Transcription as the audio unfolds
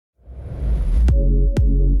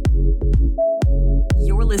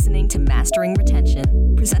You're listening to Mastering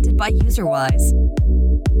Retention, presented by UserWise.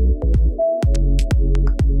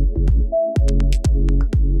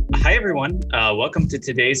 Hi, everyone. Welcome to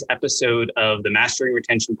today's episode of the Mastering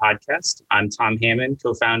Retention podcast. I'm Tom Hammond,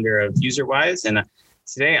 co-founder of UserWise, and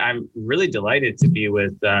today I'm really delighted to be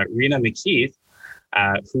with Rena McKeith,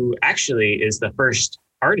 who actually is the first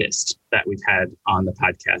artist that we've had on the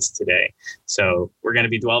podcast today. So we're going to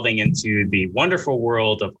be delving into the wonderful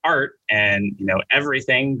world of art and,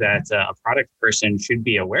 everything that a product person should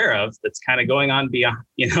be aware of that's kind of going on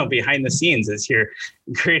behind the scenes as you're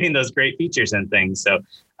creating those great features and things. So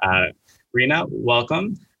Rena,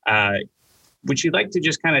 welcome. Would you like to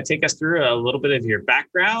just kind of take us through a little bit of your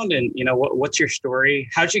background and, what's your story?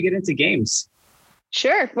 How'd you get into games?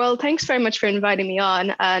 Sure. Well, thanks very much for inviting me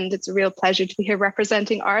on. And it's a real pleasure to be here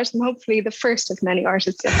representing art and hopefully the first of many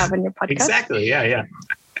artists you'll have on your podcast. Exactly. Yeah.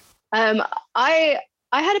 I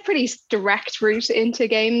had a pretty direct route into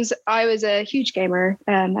games. I was a huge gamer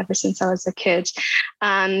ever since I was a kid.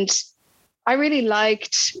 And I really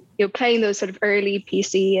liked playing those sort of early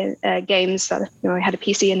PC games that, I had a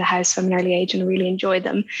PC in the house from an early age and really enjoyed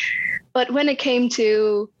them. But when it came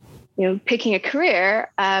to, picking a career,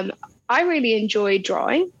 I really enjoyed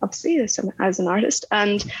drawing, obviously, as an artist,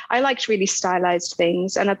 and I liked really stylized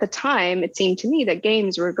things. And at the time, it seemed to me that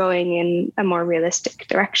games were going in a more realistic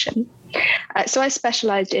direction. So I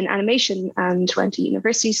specialized in animation and went to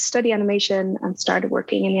university to study animation and started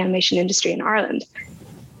working in the animation industry in Ireland.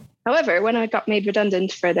 However, when I got made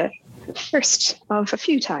redundant for the first of a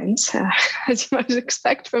few times, as you might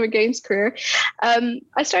expect from a games career,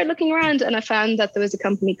 I started looking around and I found that there was a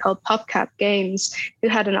company called PopCap Games who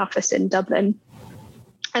had an office in Dublin.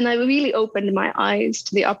 And I really opened my eyes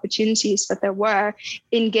to the opportunities that there were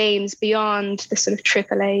in games beyond the sort of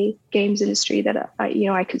AAA games industry that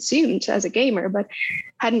I consumed as a gamer, but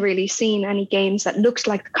hadn't really seen any games that looked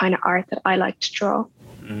like the kind of art that I like to draw.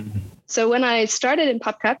 Mm-hmm. So when I started in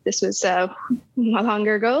PopCap, this was a lot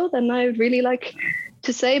longer ago than I would really like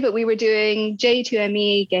to say, but we were doing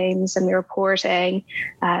J2ME games and we were porting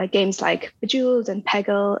games like Bejeweled and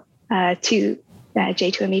Peggle to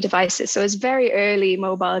J2ME devices. So it was very early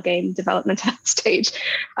mobile game development at that stage.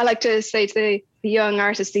 I like to say to the young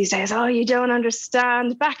artists these days, oh, you don't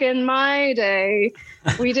understand. Back in my day,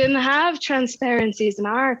 we didn't have transparencies in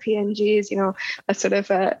our PNGs, that sort of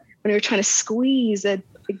when we were trying to squeeze a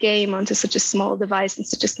game onto such a small device and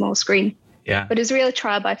such a small screen. Yeah. But it was a real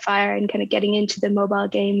trial by fire and kind of getting into the mobile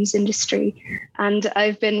games industry. And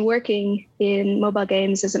I've been working in mobile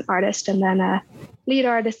games as an artist and then a lead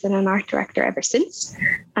artist and an art director ever since.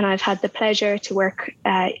 And I've had the pleasure to work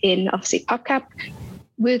in obviously PopCap,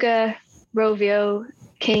 Wooga, Rovio,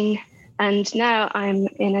 King, and now I'm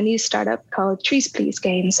in a new startup called Trees Please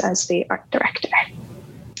Games as the art director.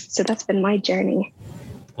 So that's been my journey.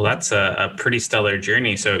 Well, that's a pretty stellar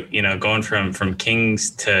journey. So, going from Kings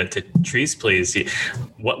to Trees Please,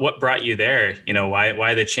 what brought you there?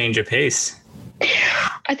 Why the change of pace?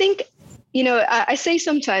 I think, I say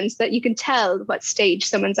sometimes that you can tell what stage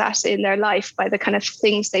someone's at in their life by the kind of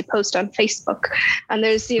things they post on Facebook. And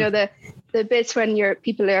there's, the bits when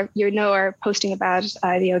people are posting about,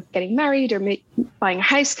 getting married or buying a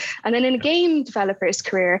house. And then in a game developer's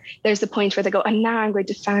career, there's the point where they go, and now I'm going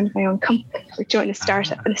to found my own company or join a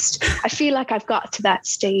startup. And I feel like I've got to that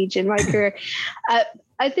stage in my career.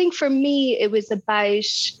 I think for me, it was about,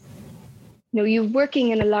 you're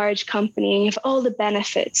working in a large company and you have all the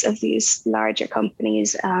benefits of these larger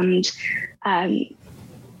companies and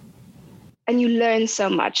you learn so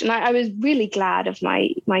much. And I was really glad of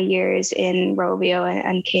my years in Rovio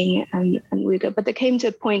and King and Wooga, but there came to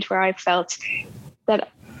a point where I felt that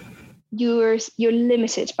you're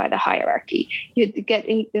limited by the hierarchy. You get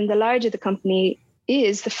in the larger the company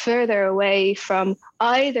is, the further away from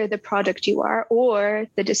either the product you are or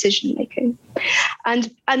the decision making.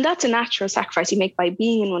 And that's a natural sacrifice you make by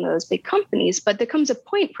being in one of those big companies. But there comes a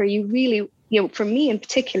point where you really, for me in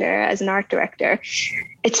particular, as an art director,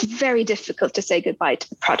 it's very difficult to say goodbye to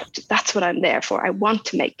the product. That's what I'm there for. I want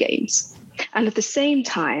to make games. And at the same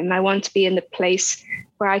time, I want to be in the place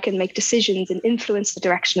where I can make decisions and influence the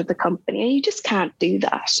direction of the company. And you just can't do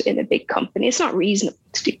that in a big company. It's not reasonable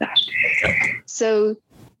to do that. So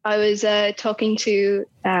I was talking to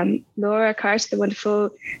Laura Cart, the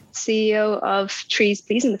wonderful CEO of Trees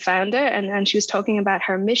Please and the founder, and she was talking about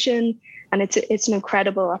her mission. And it's an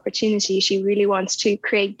incredible opportunity. She really wants to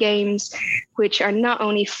create games which are not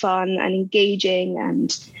only fun and engaging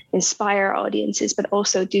and inspire audiences, but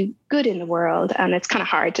also do good in the world. And it's kind of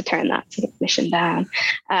hard to turn that sort of mission down.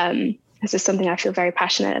 This is something I feel very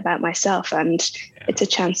passionate about myself, and it's a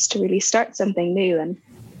chance to really start something new. And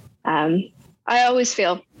I always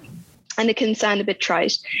feel, and it can sound a bit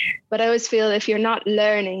trite, but I always feel if you're not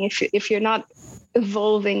learning, if you're not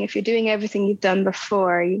evolving, if you're doing everything you've done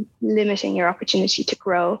before, you're limiting your opportunity to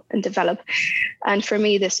grow and develop. And for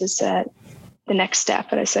me, this is the next step.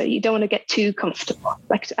 And I said, you don't want to get too comfortable.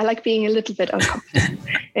 Like, I like being a little bit uncomfortable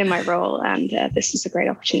in my role. And this is a great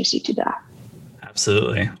opportunity to do that.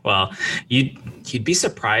 Absolutely. Well, you'd be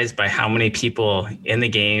surprised by how many people in the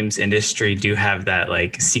games industry do have that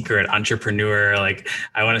like secret entrepreneur, like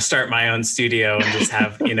I want to start my own studio and just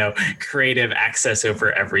have, creative access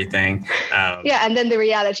over everything. Yeah. And then the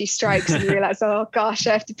reality strikes and you realize, oh gosh,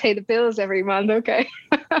 I have to pay the bills every month. Okay.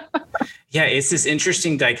 Yeah, it's this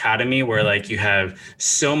interesting dichotomy where like you have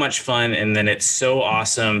so much fun and then it's so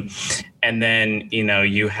awesome. And then,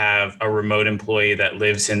 you have a remote employee that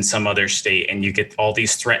lives in some other state and you get all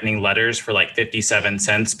these threatening letters for like 57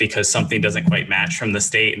 cents because something doesn't quite match from the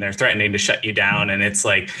state and they're threatening to shut you down. And it's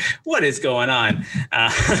like, what is going on?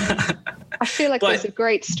 I feel like there's a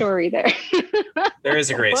great story there. There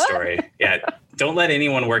is a great story. Yeah. Don't let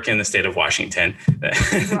anyone work in the state of Washington. They're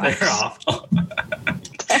awful.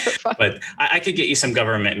 But I could get you some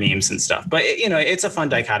government memes and stuff. But, it's a fun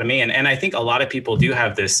dichotomy. And I think a lot of people do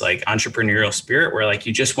have this like entrepreneurial spirit where like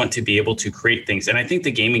you just want to be able to create things. And I think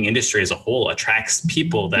the gaming industry as a whole attracts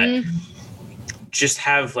people that just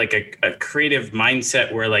have like a creative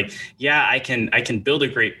mindset where like, yeah, I can build a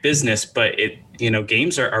great business, but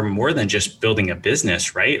games are more than just building a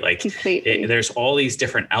business, right? Like there's all these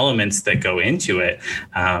different elements that go into it.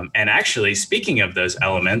 And actually, speaking of those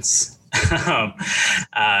elements,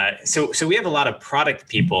 so we have a lot of product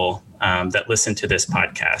people that listen to this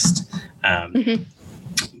podcast.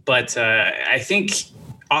 But I think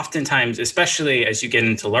oftentimes, especially as you get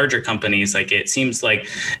into larger companies, like it seems like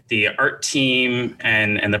the art team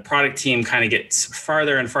and the product team kind of gets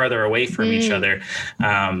farther and farther away from each other.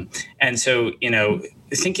 And so,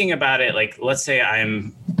 thinking about it, like, let's say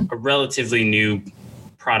I'm a relatively new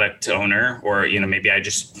product owner, or, maybe I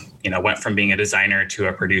just, went from being a designer to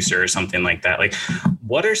a producer or something like that. Like,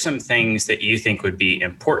 what are some things that you think would be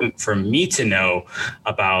important for me to know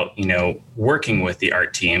about, working with the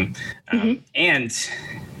art team? And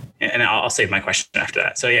I'll save my question after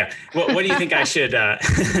that. So yeah, what do you think I should,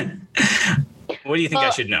 what do you think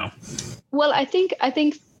I should know? Well, I think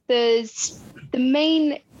there's the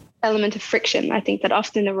main element of friction, I think, that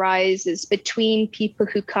often arises between people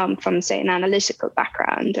who come from, say, an analytical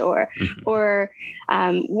background or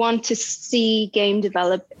want to see game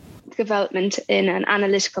development in an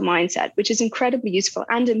analytical mindset, which is incredibly useful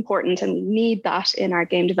and important, and we need that in our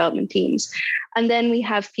game development teams. And then we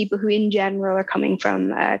have people who in general are coming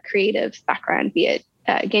from a creative background, be it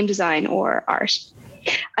game design or art.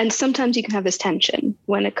 And sometimes you can have this tension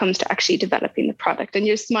when it comes to actually developing the product. And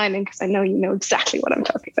you're smiling because I know you know exactly what I'm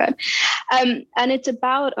talking about. And it's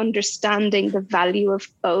about understanding the value of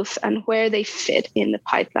both and where they fit in the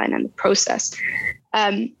pipeline and the process.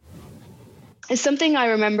 It's something I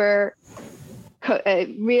remember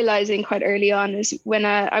realizing quite early on is when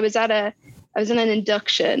I was in an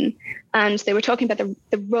induction, and they were talking about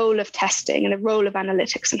the role of testing and the role of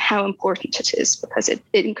analytics and how important it is, because it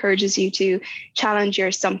encourages you to challenge your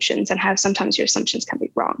assumptions and how sometimes your assumptions can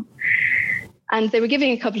be wrong. And they were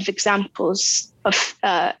giving a couple of examples of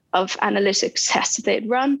analytics tests that they'd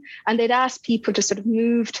run, and they'd ask people to sort of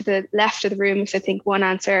move to the left of the room if they think one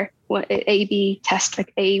answer, A/B test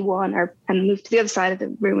like A1, and move to the other side of the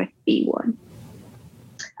room with B1.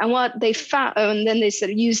 And what they found, and then they sort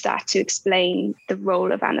of use that to explain the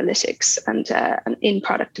role of analytics and in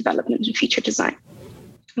product development and feature design.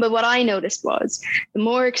 But what I noticed was the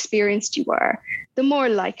more experienced you were, the more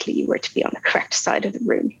likely you were to be on the correct side of the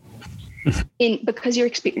room. Because you're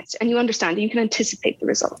experienced and you understand and you can anticipate the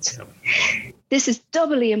results. This is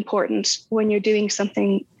doubly important when you're doing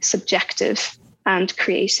something subjective and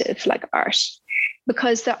creative like art,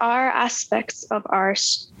 because there are aspects of art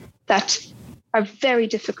that are very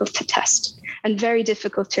difficult to test and very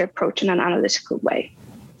difficult to approach in an analytical way.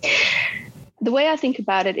 The way I think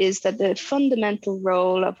about it is that the fundamental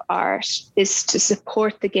role of art is to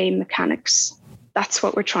support the game mechanics. That's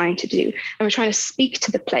what we're trying to do. And we're trying to speak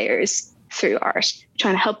to the players through art,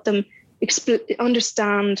 trying to help them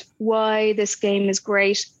understand why this game is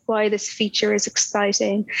great, why this feature is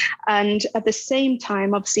exciting, and at the same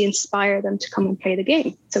time, obviously inspire them to come and play the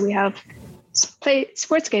game. So we have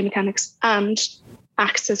sports game mechanics and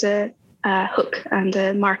acts as a hook and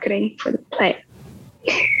a marketing for the player.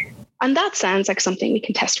 And that sounds like something we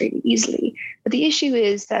can test really easily. But the issue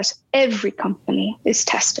is that every company is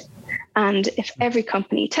testing. And if every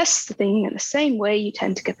company tests the thing in the same way, you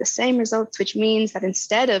tend to get the same results, which means that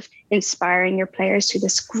instead of inspiring your players to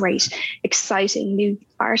this great, exciting new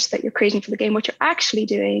art that you're creating for the game, what you're actually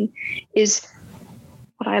doing is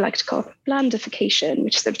what I like to call blandification,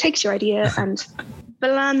 which sort of takes your idea and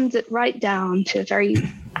blands it right down to a very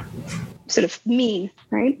sort of mean,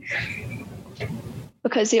 right?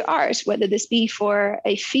 Because the art, whether this be for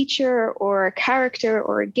a feature or a character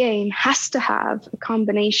or a game, has to have a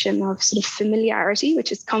combination of sort of familiarity,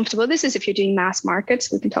 which is comfortable. This is if you're doing mass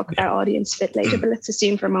markets. We can talk about audience fit later, but let's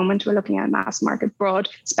assume for a moment we're looking at mass market, broad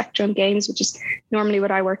spectrum games, which is normally what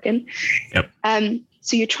I work in. Yep.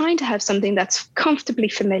 So you're trying to have something that's comfortably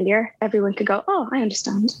familiar. Everyone can go, oh, I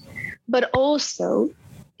understand. But also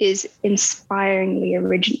is inspiringly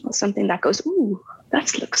original, something that goes, ooh,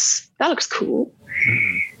 that looks cool.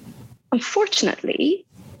 Unfortunately,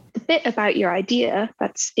 the bit about your idea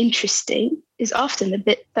that's interesting is often the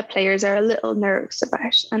bit that players are a little nervous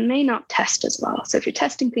about and may not test as well. So if you're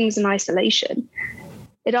testing things in isolation,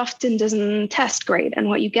 it often doesn't test great. And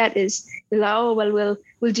what you get is, oh, well,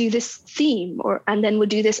 we'll do this theme, and then we'll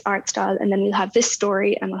do this art style, and then we'll have this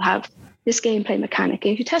story, and we'll have this gameplay mechanic.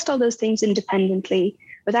 And if you test all those things independently,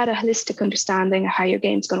 without a holistic understanding of how your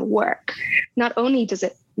game's going to work, not only does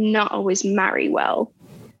it not always marry well,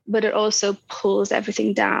 but it also pulls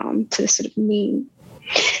everything down to the sort of mean.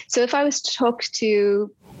 So if I was to talk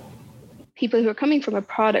to people who are coming from a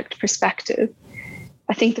product perspective,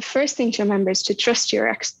 I think the first thing to remember is to trust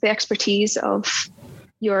the expertise of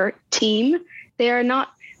your team. They are not,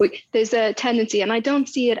 there's a tendency, and I don't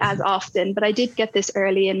see it as often, but I did get this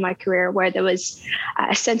early in my career where there was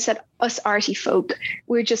a sense that us arty folk,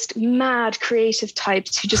 we're just mad creative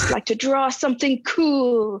types who just like to draw something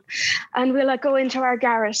cool. And we'll like go into our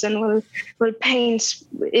garret and we'll paint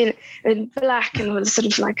in black, and we'll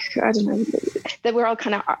sort of like, I don't know, that we're all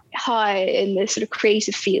kind of high in the sort of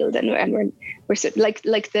creative field, and we're sort of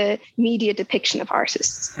like the media depiction of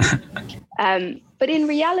artists. But in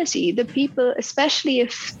reality, the people, especially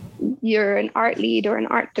if you're an art lead or an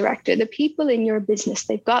art director, the people in your business,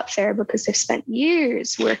 they've got there because they've spent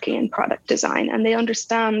years working in product design, and they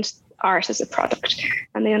understand art as a product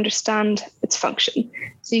and they understand its function.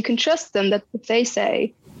 So you can trust them that if they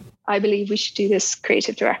say, I believe we should do this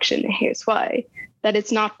creative direction, and here's why, that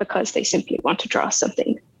it's not because they simply want to draw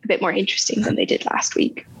something a bit more interesting than they did last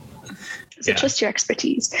week. So trust your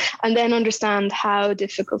expertise, and then understand how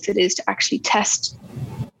difficult it is to actually test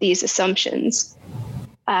these assumptions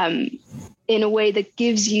in a way that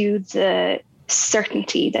gives you the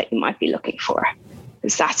certainty that you might be looking for,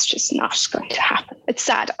 because that's just not going to happen. It's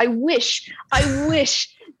sad. I wish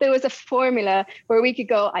there was a formula where we could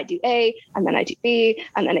go, I do A, and then I do B,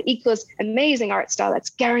 and then it equals amazing art style that's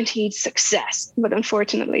guaranteed success. But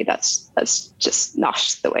unfortunately, that's just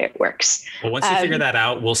not the way it works. Well, once you figure that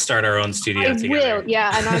out, we'll start our own studio together. I will,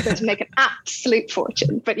 yeah, and I'm going to make an absolute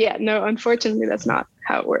fortune. But yeah, no, unfortunately, that's not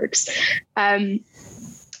how it works.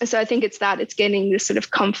 So I think it's getting this sort of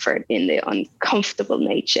comfort in the uncomfortable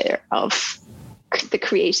nature of the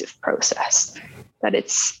creative process. That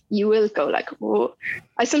you will go like, whoa.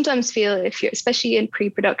 I sometimes feel if you're, especially in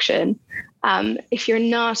pre-production, if you're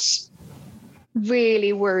not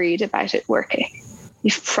really worried about it working,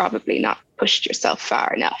 you've probably not pushed yourself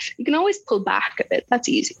far enough. You can always pull back a bit. That's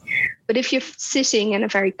easy. But if you're sitting in a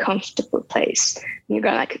very comfortable place and you're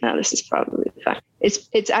going like, no, this is probably fine.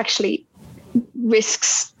 It's actually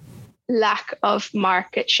risks lack of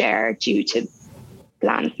market share due to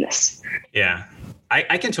blandness. Yeah.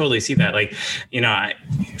 I can totally see that. Like,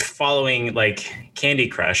 following like Candy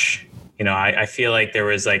Crush, I feel like there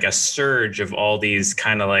was like a surge of all these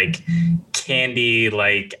kind of like candy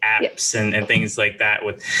like apps and things like that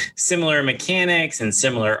with similar mechanics and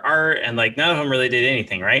similar art, and like none of them really did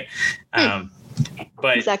anything, right?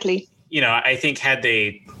 But exactly. I think had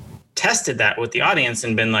they tested that with the audience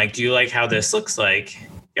and been like, do you like how this looks like?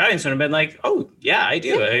 The audience would have been like, oh yeah, I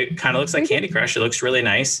do. It kind of looks like Candy Crush. It looks really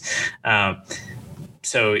nice.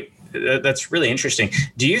 So that's really interesting.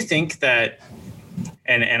 Do you think that,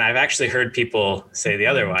 and I've actually heard people say the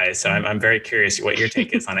otherwise, so I'm very curious what your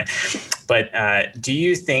take is on it, but do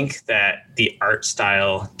you think that the art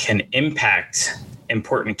style can impact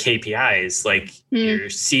important KPIs like your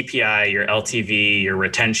CPI, your LTV, your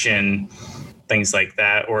retention, things like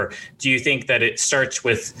that? Or do you think that it starts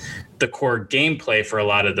with the core gameplay for a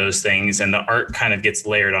lot of those things and the art kind of gets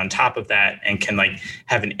layered on top of that and can like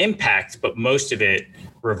have an impact, but most of it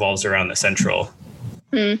revolves around the central?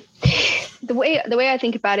 The way I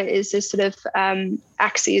think about it is this sort of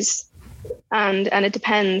axes, and it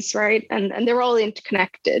depends, right? And they're all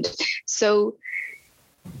interconnected. So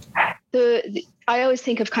I always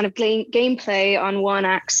think of kind of gameplay on one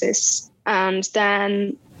axis, and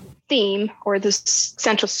then theme or the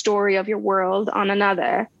central story of your world on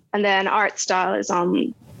another, and then art style is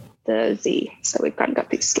on the Z. So we've kind of got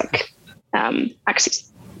these like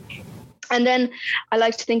axes. And then I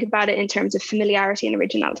like to think about it in terms of familiarity and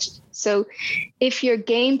originality. So if your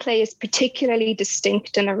gameplay is particularly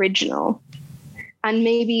distinct and original and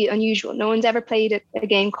maybe unusual, no one's ever played a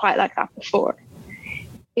game quite like that before,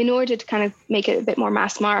 in order to kind of make it a bit more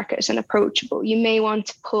mass market and approachable, you may want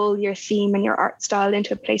to pull your theme and your art style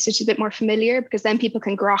into a place which is a bit more familiar, because then people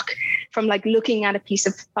can grok from like looking at a piece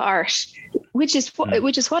of art, which is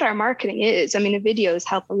what our marketing is. I mean, the videos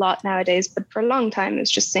help a lot nowadays, but for a long time, it's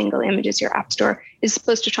just single images. Your app store is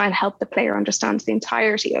supposed to try and help the player understand the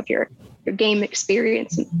entirety of your game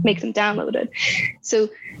experience and make them download it. So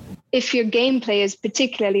if your gameplay is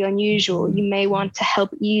particularly unusual, you may want to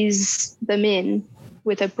help ease them in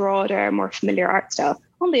with a broader, more familiar art style.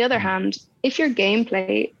 On the other hand, if your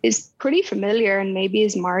gameplay is pretty familiar and maybe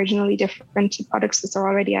is marginally different to products that are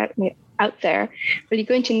already out there, but you're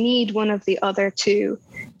going to need one of the other two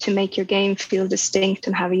to make your game feel distinct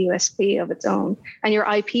and have a USP of its own. And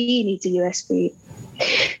your IP needs a USP.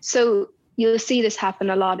 So you'll see this happen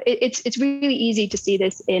a lot. It's really easy to see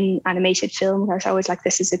this in animated film. I always like,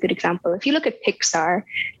 this is a good example. If you look at Pixar,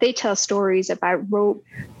 they tell stories about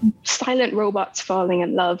silent robots falling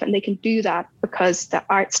in love, and they can do that because the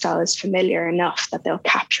art style is familiar enough that they'll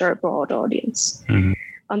capture a broad audience. Mm-hmm.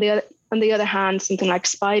 On the other hand, something like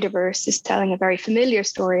Spider-Verse is telling a very familiar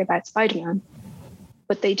story about Spider-Man,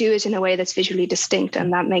 but they do it in a way that's visually distinct,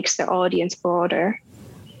 and that makes their audience broader.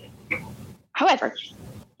 However,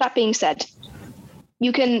 that being said,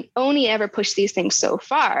 you can only ever push these things so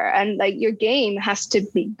far, and like your game has to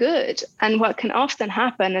be good. And what can often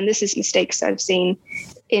happen, and this is mistakes I've seen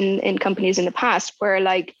in companies in the past, where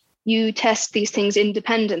like you test these things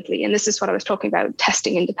independently, and this is what I was talking about,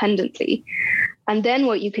 testing independently. And then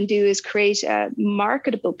what you can do is create a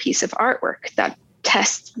marketable piece of artwork that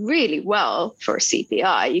tests really well for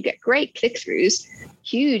CPI. You get great click-throughs,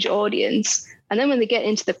 huge audience. And then when they get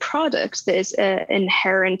into the product, there's an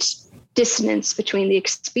inherent dissonance between the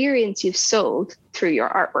experience you've sold through your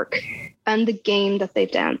artwork and the game that they've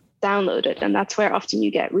downloaded. And that's where often you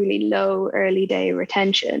get really low early day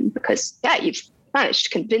retention, because you've managed to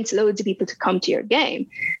convince loads of people to come to your game,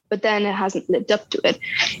 but then it hasn't lived up to it.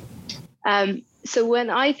 So when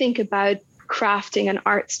I think about crafting an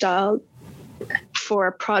art style for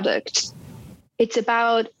a product, it's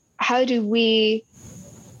about how do we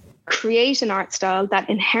create an art style that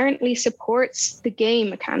inherently supports the game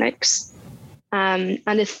mechanics, and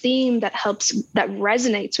a theme that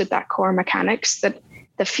resonates with that core mechanics, that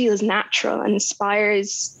feels natural and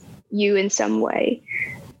inspires you in some way,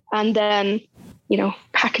 and then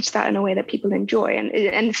package that in a way that people enjoy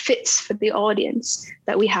and fits for the audience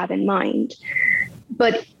that we have in mind.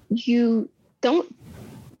 But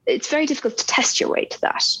it's very difficult to test your way to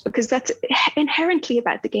that, because that's inherently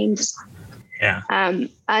about the game design. Yeah.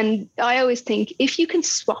 And I always think if you can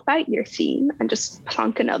swap out your theme and just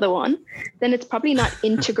plonk another one, then it's probably not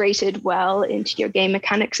integrated well into your game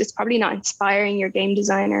mechanics. It's probably not inspiring your game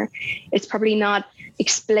designer. It's probably not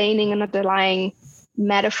explaining an underlying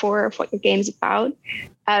metaphor of what your game's about.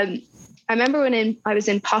 I remember when I was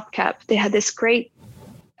in PopCap, they had this great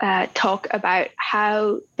talk about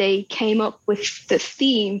how they came up with the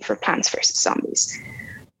theme for Plants vs. Zombies.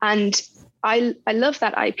 And I love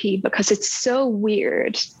that IP because it's so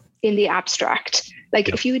weird in the abstract. Like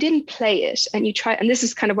if you didn't play it and you try, and this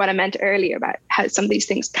is kind of what I meant earlier about how some of these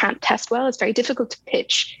things can't test well. It's very difficult to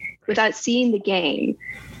pitch without seeing the game,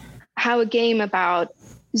 how a game about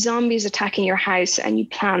zombies attacking your house and you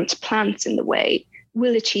plant plants in the way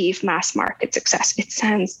will achieve mass market success. It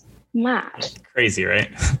sounds mad. Crazy, right?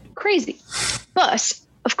 Crazy. But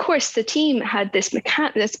of course, the team had this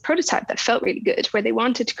prototype that felt really good, where they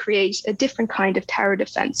wanted to create a different kind of tower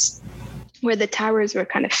defense, where the towers were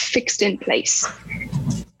kind of fixed in place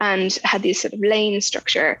and had this sort of lane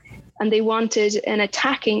structure. And they wanted a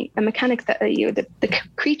mechanic that the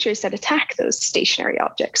creatures that attack those stationary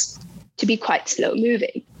objects to be quite slow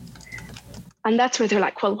moving. And that's where they're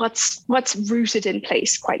like, well, what's rooted in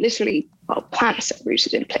place? Quite literally, well, plants are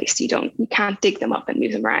rooted in place. You can't dig them up and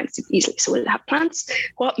move them around super easily. So we'll have plants.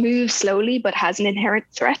 What moves slowly but has an inherent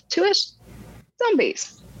threat to it?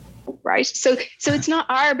 Zombies, right? So it's not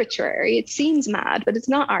arbitrary. It seems mad, but it's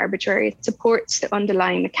not arbitrary. It supports the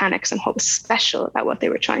underlying mechanics and what was special about what they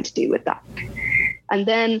were trying to do with that. And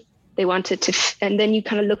then they wanted to, and then you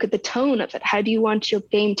kind of look at the tone of it. How do you want your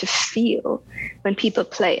game to feel when people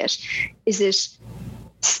play it? Is it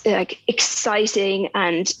like exciting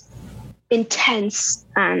and intense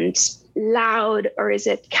and loud, or is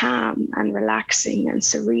it calm and relaxing and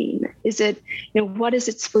serene? Is it, what is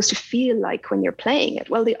it supposed to feel like when you're playing it?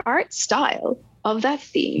 Well, the art style of that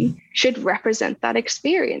theme should represent that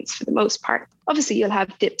experience for the most part. Obviously, you'll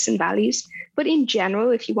have dips and valleys, but in general,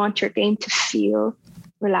 if you want your game to feel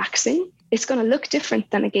relaxing, it's going to look different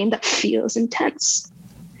than a game that feels intense.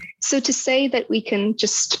 So to say that we can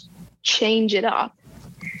just change it up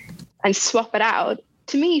and swap it out,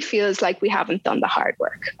 to me, feels like we haven't done the hard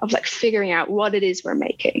work of like figuring out what it is we're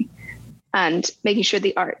making and making sure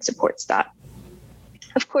the art supports that.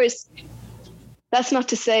 Of course, that's not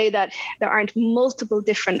to say that there aren't multiple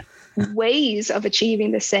different ways of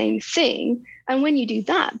achieving the same thing. And when you do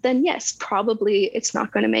that, then yes, probably it's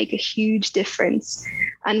not going to make a huge difference.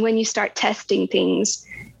 And when you start testing things,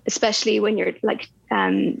 especially when you're like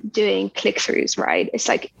doing click-throughs, right? It's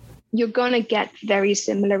like you're going to get very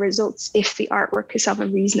similar results if the artwork is of a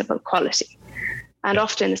reasonable quality. And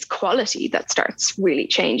often it's quality that starts really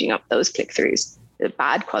changing up those click-throughs. The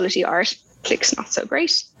bad quality art clicks not so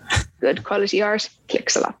great. Good quality art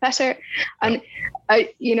clicks a lot better. And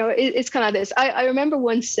it's kind of this. I remember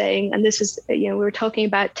once saying, and this was, we were talking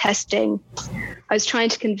about testing. I was trying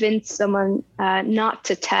to convince someone not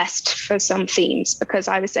to test for some themes because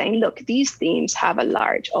I was saying, look, these themes have a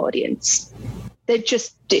large audience. They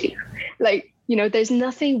just do. Like, there's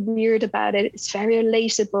nothing weird about it. It's very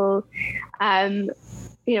relatable.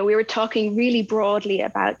 We were talking really broadly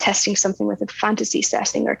about testing something with a fantasy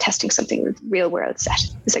setting or testing something with real world setting.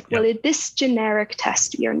 It's like, well, in this generic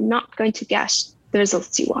test, you're not going to get the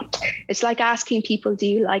results you want. It's like asking people, do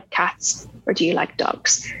you like cats or do you like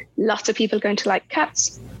dogs? Lots of people are going to like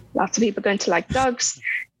cats. Lots of people are going to like dogs.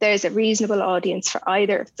 There's a reasonable audience for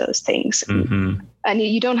either of those things. Mm-hmm. And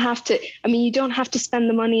you don't have to spend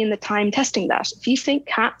the money and the time testing that. If you think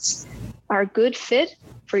cats are a good fit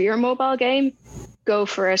for your mobile game, go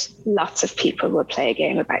for it. Lots of people will play a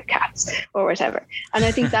game about cats or whatever. And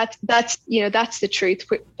I think that's the truth,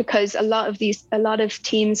 because a lot of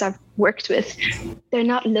teams I've worked with, they're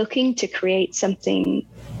not looking to create something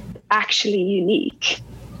actually unique.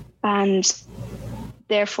 And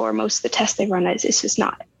therefore, most of the tests they run is just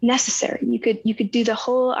not necessary. You could do the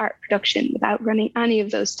whole art production without running any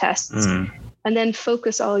of those tests, and then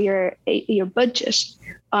focus all your budget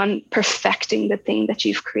on perfecting the thing that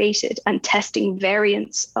you've created and testing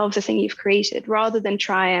variants of the thing you've created, rather than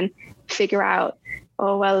try and figure out,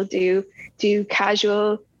 do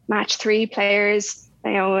casual match 3 players,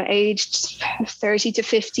 aged 30 to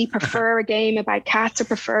 50 prefer a game about cats or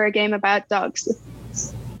prefer a game about dogs?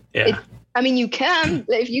 Yeah. You can,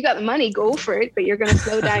 if you got the money, go for it, but you're going to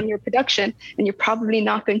slow down your production and you're probably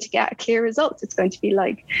not going to get a clear result. It's going to be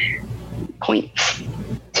like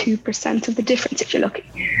 0.2% of the difference if you're lucky.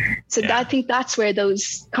 So I think that's where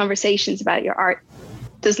those conversations about your art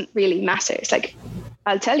doesn't really matter. It's like,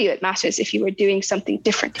 I'll tell you it matters if you were doing something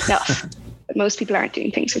different enough. But most people aren't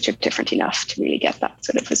doing things which are different enough to really get that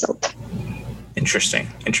sort of result. Interesting.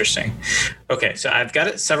 Okay, so I've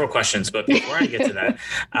got several questions, but before I get to that,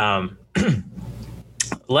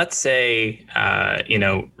 let's say,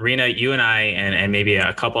 Rena, you and I and maybe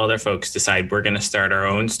a couple other folks decide we're going to start our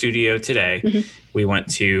own studio today. Mm-hmm. We want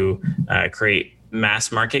to create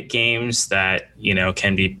mass market games that,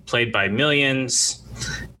 can be played by millions.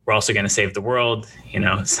 We're also going to save the world,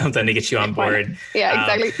 something to get you on board. Yeah,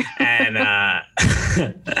 exactly.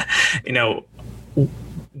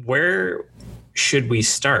 Where should we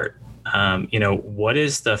start? What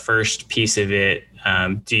is the first piece of it?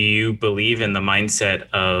 Do you believe in the mindset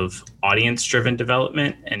of audience-driven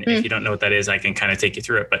development? And if you don't know what that is, I can kind of take you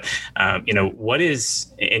through it. But, what is,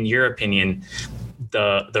 in your opinion,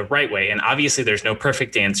 the right way? And obviously there's no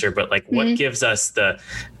perfect answer, but what gives us the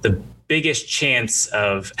biggest chance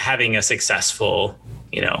of having a successful,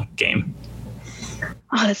 game?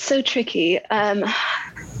 Oh, that's so tricky.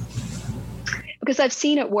 Because I've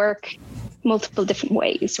seen it work multiple different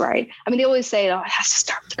ways, right? They always say, it has to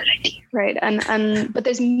start with a good idea, right? But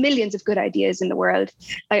there's millions of good ideas in the world.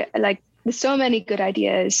 Like there's so many good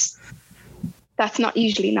ideas. That's not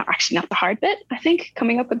the hard bit. I think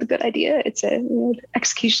coming up with a good idea, it's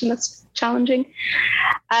execution that's challenging.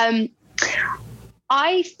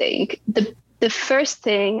 I think the first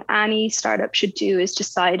thing any startup should do is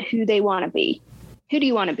decide who they want to be. Who do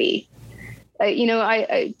you want to be?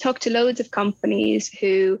 I talk to loads of companies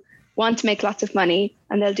who want to make lots of money,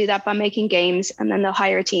 and they'll do that by making games, and then they'll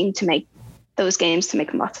hire a team to make those games to make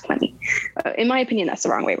them lots of money. In my opinion, that's the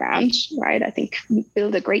wrong way around, right? I think you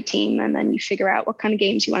build a great team, and then you figure out what kind of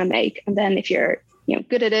games you want to make, and then if you're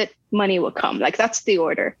good at it, money will come. That's the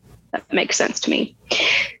order. That makes sense to me.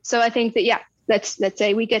 So I think that, let's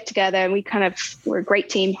say we get together and we're a great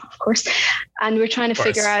team, of course, and we're trying to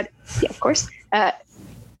figure out, of course,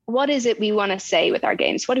 what is it we want to say with our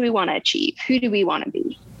games? What do we want to achieve? Who do we want to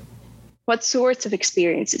be? What sorts of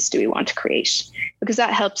experiences do we want to create? Because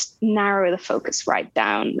that helps narrow the focus right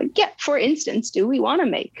down. Like, yeah, for instance, do we want to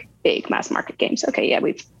make big mass market games? Okay, yeah,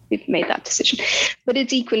 we've made that decision. But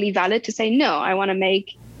it's equally valid to say, no, I want to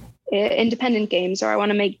make independent games, or I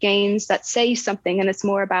want to make games that say something and it's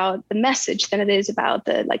more about the message than it is about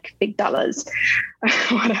the like big dollars or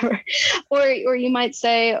whatever. Or you might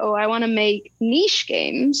say, oh, I want to make niche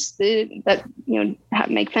games that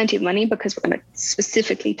make plenty of money because we're going to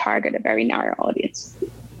specifically target a very narrow audience.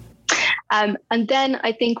 And then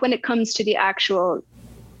I think when it comes to the actual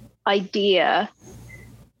idea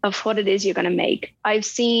of what it is you're going to make, I've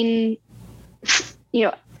seen,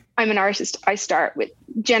 I'm an artist. I start with,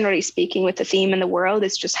 generally speaking, with the theme and the world.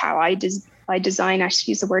 It's just how I design. I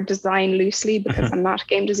use the word design loosely because I'm not a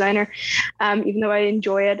game designer. Even though I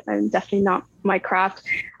enjoy it, I'm definitely not my craft.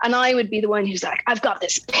 And I would be the one who's like, I've got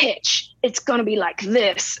this pitch. It's going to be like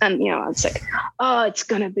this. And, it's like, oh, it's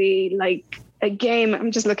going to be like a game.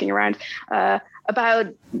 I'm just looking around about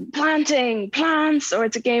planting plants, or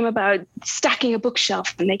it's a game about stacking a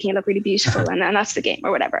bookshelf and making it look really beautiful. And that's the game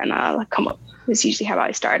or whatever. And I'll come up. That's usually how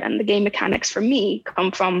I start. And the game mechanics for me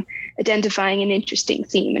come from identifying an interesting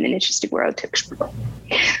theme and an interesting world to explore.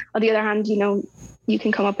 On the other hand, you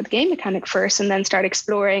can come up with a game mechanic first and then start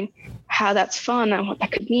exploring how that's fun and what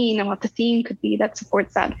that could mean and what the theme could be that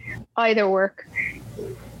supports that. Either work.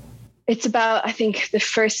 It's about, I think, the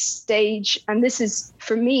first stage, and this is,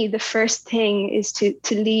 for me, the first thing is to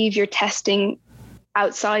leave your testing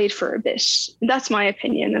outside for a bit. That's my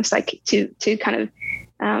opinion. It's like to kind of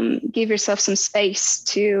give yourself some space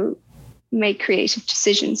to make creative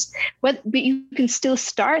decisions. But you can still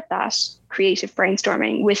start that creative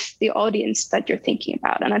brainstorming with the audience that you're thinking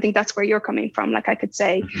about. And I think that's where you're coming from. Like I could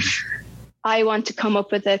say, I want to come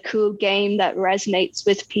up with a cool game that resonates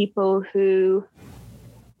with people who,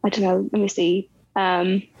 I don't know, let me see,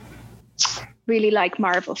 really like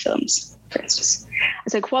Marvel films, for instance.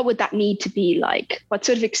 It's like, what would that need to be like? What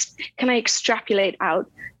sort of, can I extrapolate out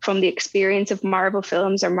from the experience of Marvel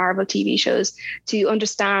films or Marvel TV shows to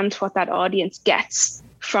understand what that audience gets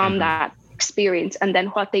from that experience, and then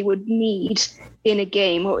what they would need in a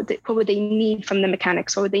game? What would they need from the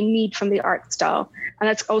mechanics? What would they need from the art style? And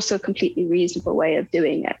that's also a completely reasonable way of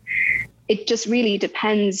doing it. It just really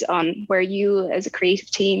depends on where you as a creative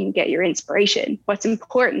team get your inspiration. What's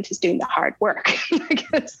important is doing the hard work.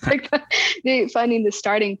 Finding the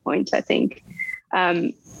starting point, I think.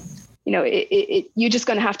 You're just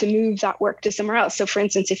going to have to move that work to somewhere else. So for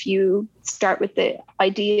instance, if you start with the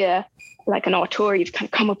idea, like an auteur, you've kind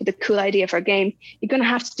of come up with a cool idea for a game, you're going to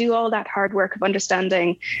have to do all that hard work of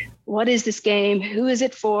understanding, what is this game? Who is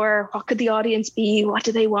it for? What could the audience be? What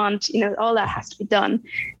do they want? All that has to be done.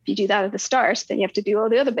 If you do that at the start, then you have to do all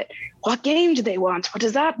the other bit. What game do they want? What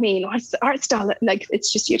does that mean? What's the art style? Like,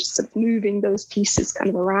 it's just, you're just sort of moving those pieces kind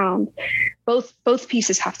of around. Both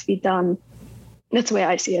pieces have to be done. That's the way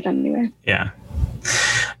I see it anyway. Yeah.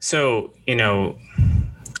 So,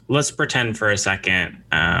 let's pretend for a second.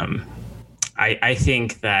 I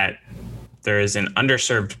think that there is an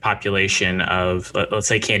underserved population of, let's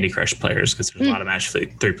say, Candy Crush players, because there's a lot of Match 3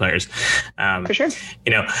 players. For sure.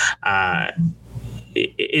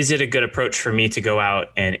 Is it a good approach for me to go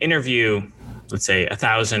out and interview, let's say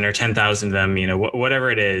 1,000 or 10,000 of them, whatever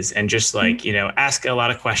it is, and just ask a lot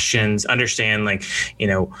of questions, understand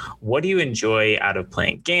what do you enjoy out of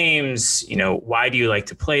playing games? Why do you like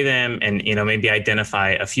to play them? And, maybe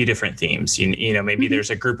identify a few different themes. Maybe there's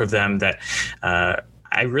a group of them that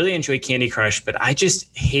I really enjoy Candy Crush, but I just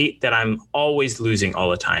hate that I'm always losing all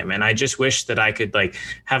the time. And I just wish that I could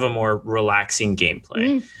have a more relaxing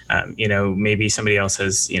gameplay. Maybe somebody else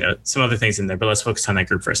has, some other things in there, but let's focus on that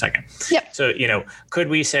group for a second. Yep. So, could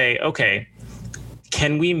we say, okay,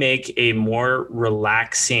 can we make a more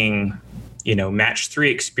relaxing Match 3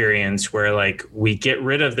 experience where we get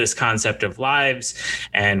rid of this concept of lives,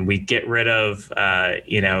 and we get rid of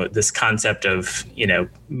this concept of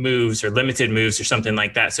moves or limited moves or something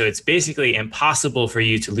like that, so it's basically impossible for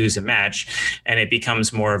you to lose a match, and it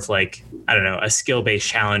becomes more of a skill-based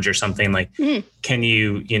challenge or something can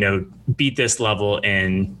you beat this level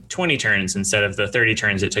in 20 turns instead of the 30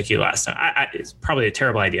 turns it took you last time? It's probably a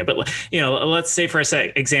terrible idea, but let's say for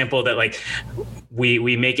example that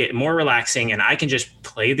we make it more relaxing and I can just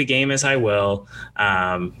play the game as I will.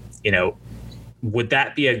 Would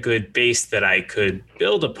that be a good base that I could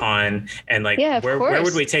build upon? And where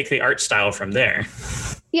would we take the art style from there?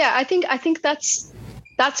 Yeah, I think that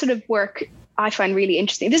sort of work I find really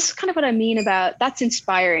interesting. This is kind of what I mean about that's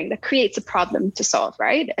inspiring, that creates a problem to solve,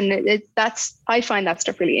 right? And I find that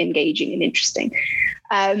stuff really engaging and interesting.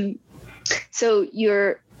 So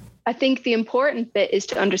I think the important bit is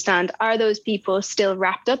to understand, are those people still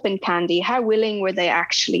wrapped up in candy? How willing were they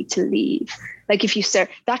actually to leave? Like if you serve,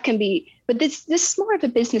 that can be, but this is more of a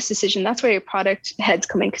business decision. That's where your product heads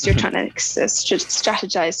come in, because you're trying to just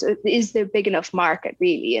strategize. So is there big enough market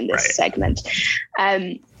really in this segment?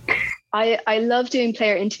 I love doing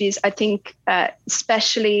player interviews. I think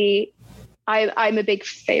especially I'm a big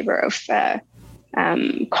favor of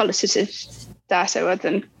qualitative data rather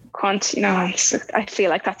than quant. I feel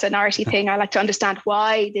like that's an arty thing. I like to understand,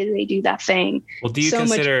 why did they do that thing? Well, do you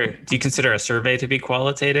consider a survey to be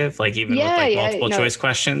qualitative, like even with like multiple choice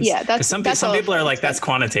questions? Yeah, because some people are like, that's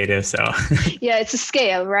quantitative. So yeah, it's a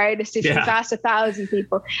scale, right? If you've asked 1,000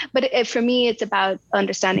 people, but for me, it's about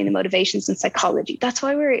understanding the motivations and psychology. That's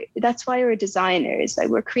why we're designers. Like,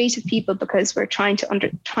 we're creative people because we're trying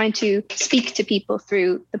to speak to people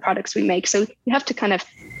through the products we make. So you have to kind of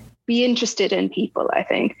be interested in people, I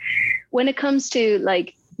think. When it comes to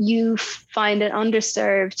like, you find an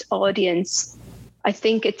underserved audience, I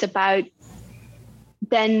think it's about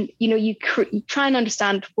then, you try and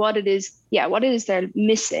understand what it is they're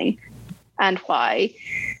missing and why,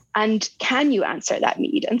 and can you answer that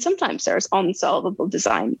need? And sometimes there's unsolvable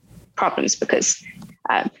design problems because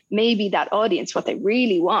maybe that audience, what they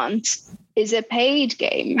really want is a paid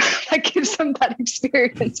game that gives them that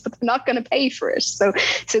experience, but they're not going to pay for it. So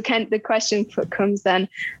the question comes then,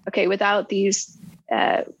 okay, without these,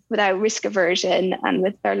 without risk aversion and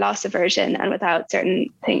with their loss aversion and without certain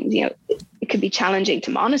things, it could be challenging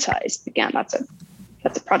to monetize. Again, that's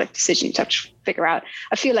a product decision you have to figure out.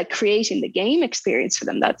 I feel like creating the game experience for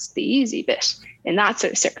them, that's the easy bit in that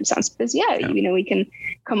sort of circumstance, because we can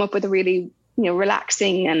come up with a really,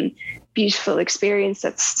 relaxing and beautiful experience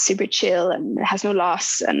that's super chill and has no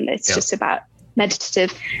loss, and it's just about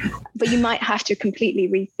meditative. But you might have to completely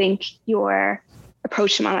rethink your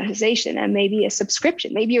approach to monetization, and maybe a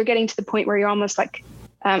subscription. Maybe you're getting to the point where you're almost like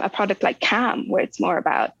a product like Calm, where it's more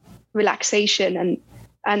about relaxation,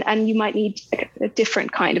 and you might need a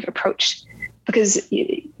different kind of approach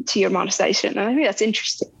to your monetization. And I think that's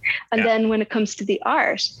interesting. And then when it comes to the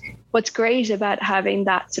art, what's great about having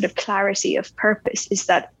that sort of clarity of purpose is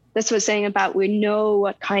that's what I was saying about, we know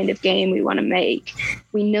what kind of game we want to make.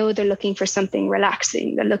 We know they're looking for something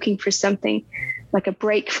relaxing. They're looking for something like a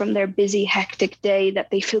break from their busy, hectic day that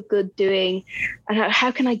they feel good doing. And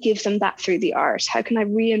how can I give them that through the art? How can I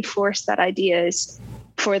reinforce that ideas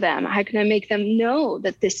for them? How can I make them know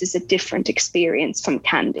that this is a different experience from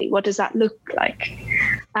candy? What does that look like?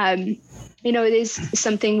 It is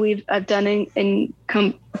something I've done in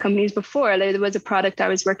companies before. There was a product I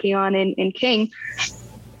was working on in King,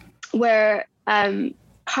 where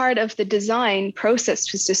part of the design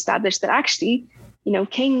process was to establish that actually,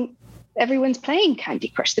 King, everyone's playing Candy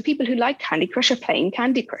Crush. The people who like Candy Crush are playing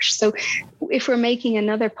Candy Crush. So if we're making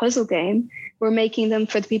another puzzle game, we're making them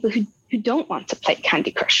for the people who don't want to play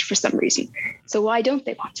Candy Crush for some reason. So why don't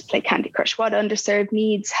they want to play Candy Crush? What underserved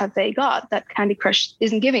needs have they got that Candy Crush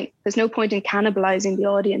isn't giving? There's no point in cannibalizing the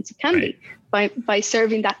audience of candy by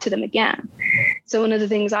serving that to them again. So one of the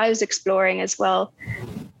things I was exploring as well,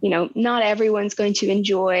 not everyone's going to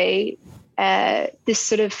enjoy this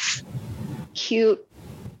sort of cute,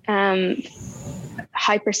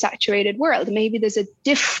 hyper-saturated world. Maybe there's a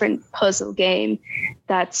different puzzle game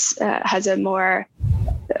that's has a more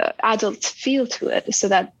adult feel to it, so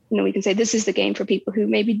that we can say this is the game for people who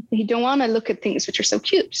maybe don't want to look at things which are so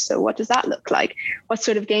cute. So what does that look like? What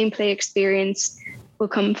sort of gameplay experience will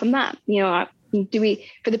come from that?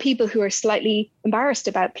 For the people who are slightly embarrassed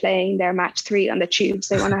about playing their match 3 on the tubes,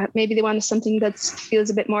 they want something that feels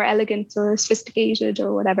a bit more elegant or sophisticated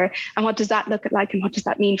or whatever. And what does that look like? And what does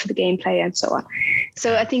that mean for the gameplay and so on?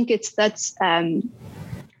 So I think that's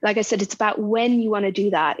like I said, it's about when you want to do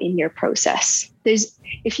that in your process.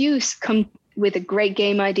 If you come with a great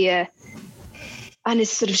game idea and it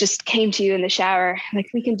sort of just came to you in the shower, like,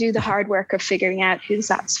 we can do the hard work of figuring out who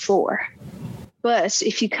that's for. But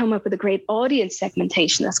if you come up with a great audience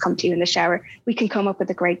segmentation that's come to you in the shower, we can come up with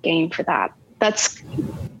a great game for that.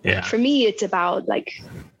 For me, it's about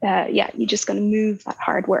you're just going to move that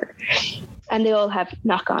hard work. And they all have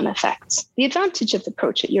knock-on effects. The advantage of the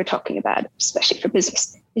approach that you're talking about, especially for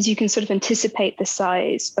business, is you can sort of anticipate the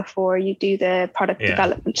size before you do the product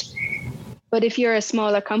development. But if you're a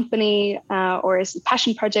smaller company or as a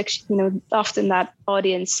passion project, often that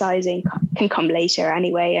audience sizing can come later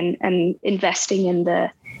anyway, and investing in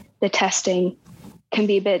the testing can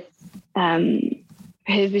be a bit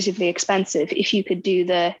prohibitively expensive. If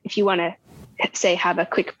you want to say, have a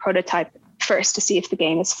quick prototype first to see if the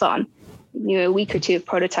game is fun. A week or two of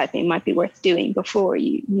prototyping might be worth doing before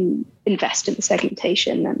you invest in the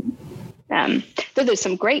segmentation. And though there's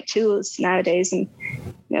some great tools nowadays, and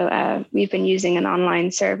we've been using an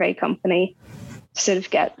online survey company to sort of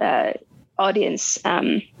get audience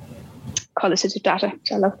qualitative data,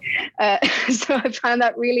 which I love. So I found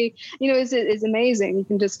that really, is amazing. You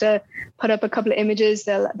can just put up a couple of images.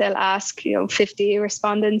 They'll ask 50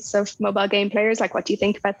 respondents of mobile game players, like, what do you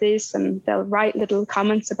think about this? And they'll write little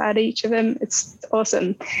comments about each of them. It's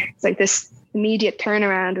awesome. It's like this immediate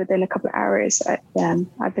turnaround within a couple of hours.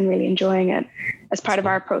 I've been really enjoying it as part of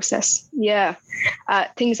our process. Yeah.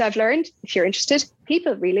 Things I've learned, if you're interested,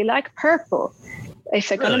 people really like purple. If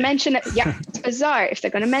they're going to mention it, yeah, it's bizarre. If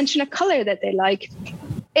they're going to mention a color that they like,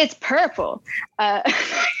 it's purple.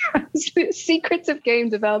 Secrets of Game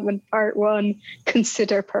Development Part 1,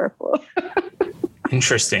 consider purple.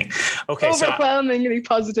 Interesting. Okay. Overwhelmingly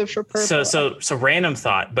positive for purple. So random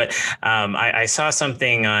thought, but I saw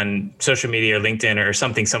something on social media or LinkedIn or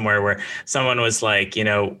something somewhere where someone was like,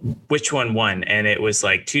 which one won? And it was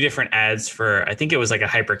like two different ads for, I think it was like a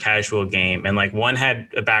hyper casual game. And like one had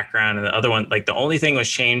a background and the other one, like the only thing was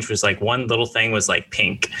changed was like one little thing was like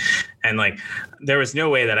pink. And like, there was no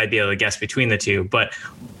way that I'd be able to guess between the two, but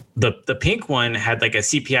the pink one had like a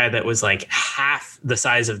CPI that was like half the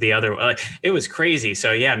size of the other. Like, it was crazy.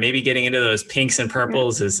 So yeah, maybe getting into those pinks and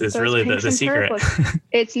purples is really the secret.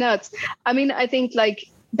 It's nuts. I mean, I think like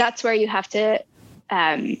that's where you have to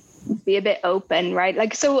be a bit open, right?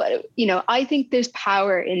 Like, so, I think there's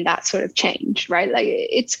power in that sort of change, right? Like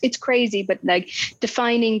it's crazy, but like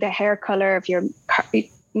defining the hair color of your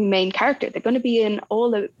main character, they're going to be in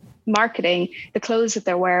all the marketing, the clothes that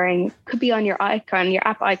they're wearing could be on your icon, your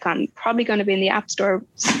app icon, probably going to be in the App Store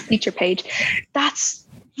feature page. That's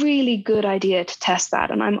really good idea to test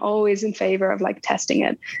that. And I'm always in favor of like testing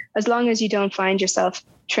it, as long as you don't find yourself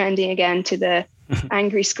trending again to the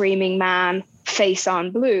angry screaming man face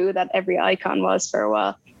on blue that every icon was for a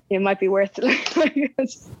while. It might be worth like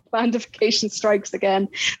bandification strikes again.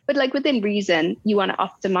 But like within reason, you want to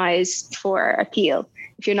optimize for appeal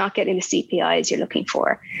if you're not getting the CPIs you're looking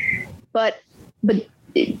for. But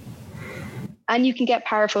and you can get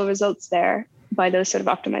powerful results there by those sort of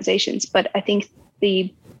optimizations. But I think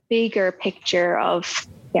the bigger picture of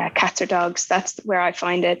cats or dogs, that's where I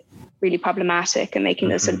find it really problematic, and making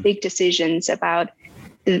those sort of big decisions about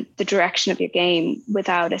the direction of your game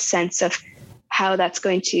without a sense of how that's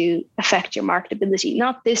going to affect your marketability.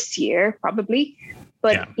 Not this year, probably,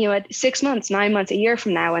 but at 6 months, 9 months, a year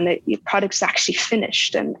from now, when your product's actually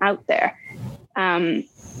finished and out there.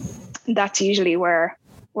 That's usually where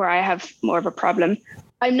I have more of a problem.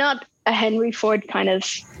 I'm not a Henry Ford kind of,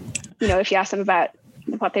 if you ask them about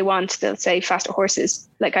what they want, they'll say faster horses.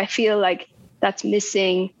 Like, I feel like that's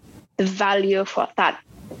missing the value of what that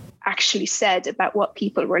actually said about what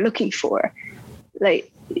people were looking for.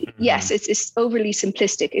 Like, yes, it's overly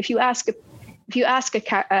simplistic. If you ask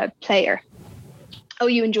a player, oh,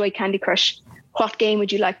 you enjoy Candy Crush, what game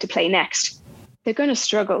would you like to play next? They're going to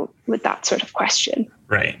struggle with that sort of question.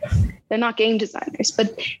 Right. They're not game designers,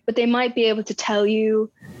 but they might be able to tell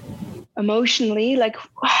you emotionally, like,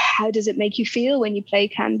 how does it make you feel when you play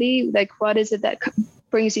Candy? Like, what is it that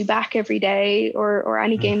brings you back every day, or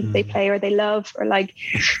any game that they play or they love, or like,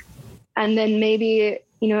 and then maybe,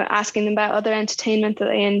 asking them about other entertainment that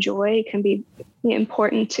they enjoy can be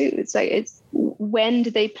important too. It's like, when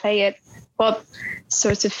do they play it? What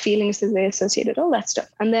sorts of feelings do they associate it? All that stuff.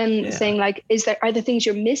 And then saying like, are there things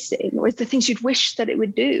you're missing, or is there things you'd wish that it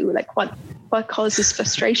would do? Like what causes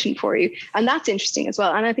frustration for you? And that's interesting as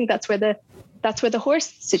well. And I think that's where the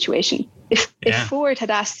horse situation, if Ford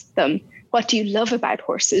had asked them, what do you love about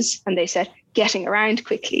horses? And they said, getting around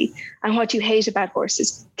quickly. And what do you hate about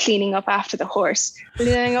horses? Cleaning up after the horse. And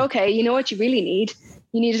they're saying, okay, you know what you really need?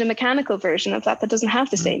 You needed a mechanical version of that doesn't have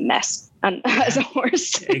the same mess as a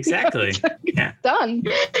horse. Exactly. Done.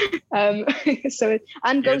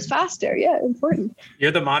 Goes faster. Yeah, important.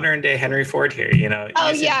 You're the modern day Henry Ford here,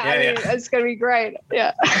 Oh, it's going to be great.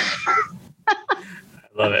 Yeah.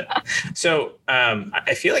 Love it. So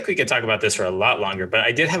I feel like we could talk about this for a lot longer, but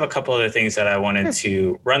I did have a couple other things that I wanted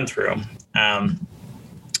to run through.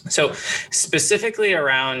 So specifically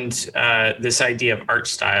around this idea of art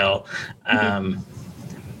style,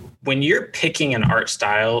 when you're picking an art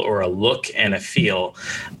style or a look and a feel,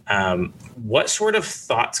 what sort of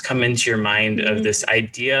thoughts come into your mind of this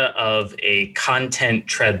idea of a content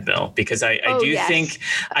treadmill? Because I do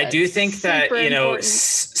think that, you know,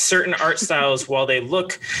 certain art styles, while they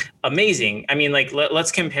look amazing, I mean, like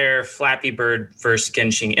let's compare Flappy Bird versus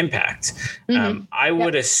Genshin Impact. I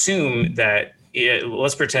would assume that,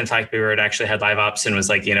 let's pretend Flappy Bird actually had live ops and was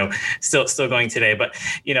like, you know, still going today. But,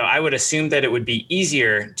 you know, I would assume that it would be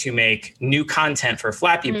easier to make new content for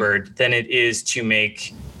Flappy Bird than it is to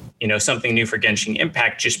make, you know, something new for Genshin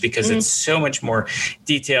Impact, just because it's so much more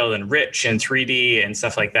detailed and rich and 3D and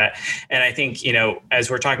stuff like that. And I think, you know, as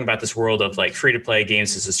we're talking about this world of like free to play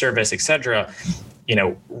games as a service, et cetera, you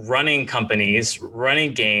know, running companies,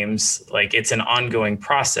 running games, like it's an ongoing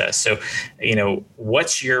process. So, you know,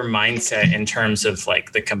 what's your mindset in terms of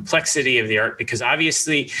like the complexity of the art? Because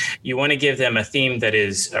obviously you want to give them a theme that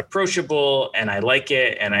is approachable and I like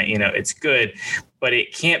it and I, you know, it's good, but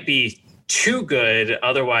it can't be too good.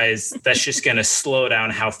 Otherwise, that's just going to slow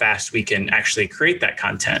down how fast we can actually create that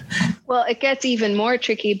content. Well, it gets even more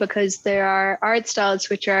tricky because there are art styles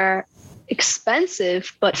which are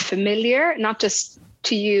expensive but familiar, not just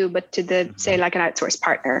to you, but to the, say, like an outsourced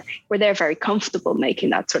partner, where they're very comfortable making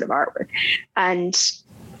that sort of artwork. And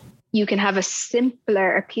you can have a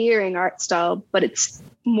simpler appearing art style, but it's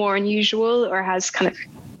more unusual or has kind of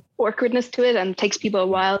awkwardness to it and takes people a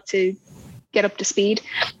while to get up to speed.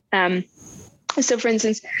 So for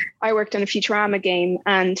instance, I worked on a Futurama game,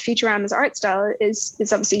 and Futurama's art style is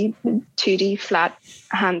obviously 2D, flat,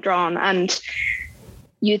 hand drawn. And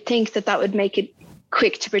you'd think that would make it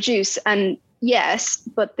quick to produce. And yes,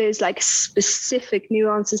 but there's like specific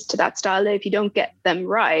nuances to that style that if you don't get them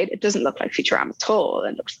right, it doesn't look like Futurama at all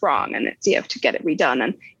and looks wrong, and you have to get it redone.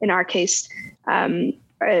 And in our case,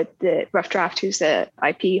 the Rough Draft, who's the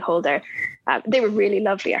IP holder, they were really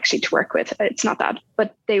lovely actually to work with. It's not that,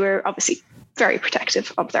 but they were obviously very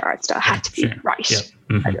protective of their art style, had to be right,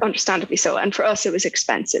 understandably so. And for us, it was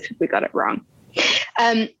expensive if we got it wrong.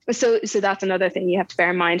 So that's another thing you have to bear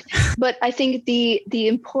in mind. But I think the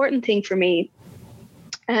important thing for me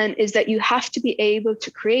is that you have to be able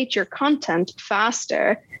to create your content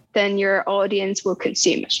faster than your audience will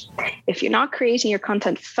consume it. If you're not creating your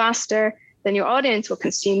content faster than your audience will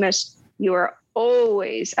consume it, you are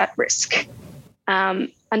always at risk.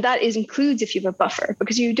 And that includes if you have a buffer,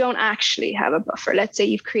 because you don't actually have a buffer. Let's say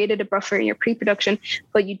you've created a buffer in your pre-production,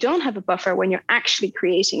 but you don't have a buffer when you're actually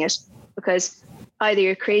creating it, because either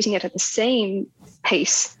you're creating it at the same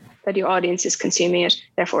pace that your audience is consuming it.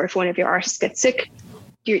 Therefore, if one of your artists gets sick,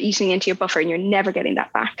 you're eating into your buffer and you're never getting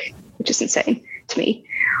that back, which is insane to me.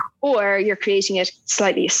 Or you're creating it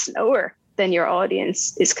slightly slower than your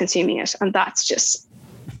audience is consuming it. And that's just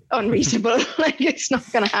unreasonable. Like, it's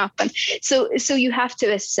not going to happen. So you have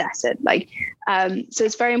to assess it. Like, so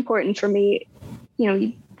it's very important for me, you know,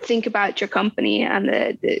 you think about your company and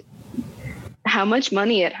the how much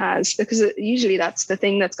money it has, because usually that's the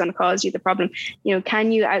thing that's going to cause you the problem. You know,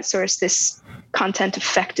 can you outsource this content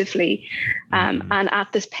effectively and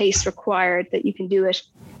at this pace required that you can do it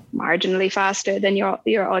marginally faster than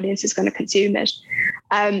your audience is going to consume it?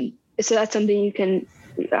 So that's something you can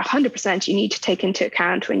 100% you need to take into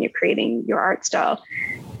account when you're creating your art style,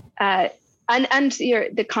 and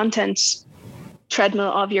the content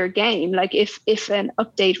treadmill of your game. Like if an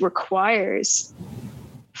update requires,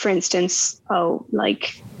 for instance,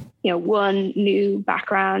 one new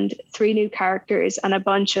background, 3 new characters, and a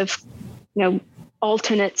bunch of, you know,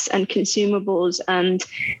 alternates and consumables and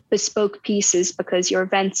bespoke pieces, because your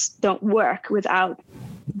events don't work without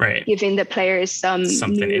giving the players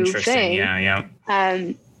something new interesting.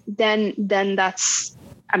 Thing. Then that's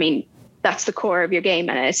the core of your game,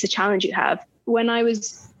 and it's a challenge you have. When I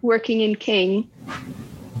was working in King,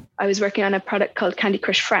 I was working on a product called Candy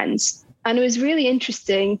Crush Friends. And it was really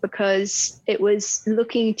interesting because it was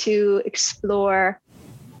looking to explore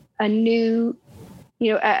a new,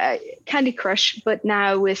 Candy Crush, but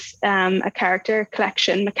now with a character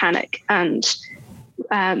collection mechanic and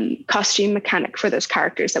costume mechanic for those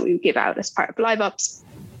characters that we would give out as part of live ops.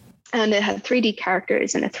 And it had 3D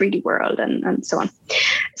characters in a 3D world and so on.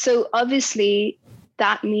 So obviously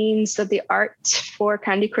that means that the art for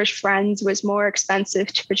Candy Crush Friends was more expensive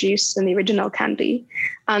to produce than the original Candy.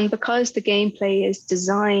 And because the gameplay is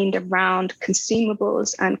designed around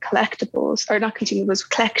consumables and collectibles, or not consumables,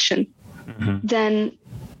 collection, then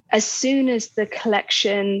as soon as the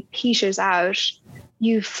collection peters out,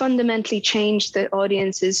 you fundamentally change the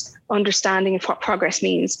audience's understanding of what progress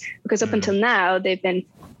means. Because up until now, they've been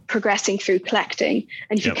progressing through collecting.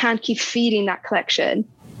 And if you can't keep feeding that collection,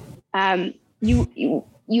 you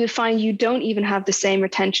you would find you don't even have the same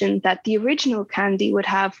retention that the original Candy would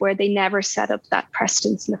have, where they never set up that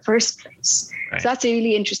precedence in the first place. Right. So that's a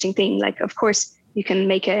really interesting thing. Like, of course, you can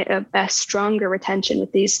make a stronger retention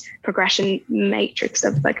with these progression matrix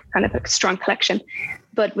of like kind of a strong collection,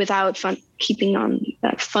 but without keeping on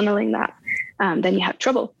funneling that, then you have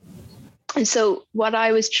trouble. And so what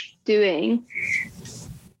I was doing,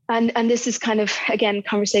 and this is kind of, again,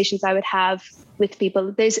 conversations I would have with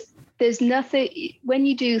people, there's nothing, when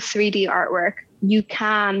you do 3D artwork, you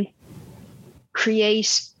can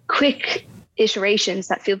create quick iterations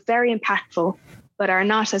that feel very impactful, but are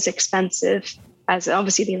not as expensive as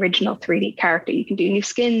obviously the original 3D character. You can do new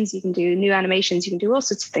skins, you can do new animations, you can do all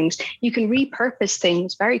sorts of things. You can repurpose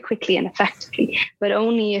things very quickly and effectively, but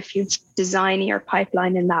only if you design your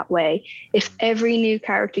pipeline in that way. If every new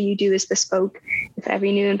character you do is bespoke, if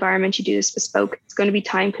every new environment you do is bespoke, it's going to be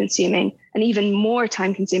time consuming, and even more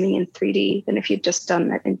time consuming in 3D than if you'd just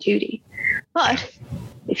done it in 2D. But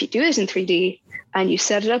if you do it in 3D and you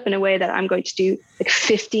set it up in a way that I'm going to do like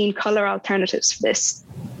 15 color alternatives for this,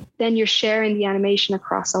 then you're sharing the animation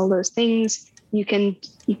across all those things. You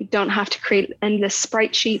don't have to create endless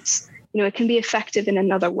sprite sheets. You know, it can be effective in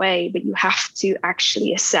another way, but you have to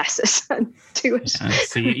actually assess it and do it. Yeah,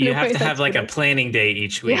 so you have to have like a planning day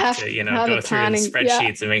each week to, go through the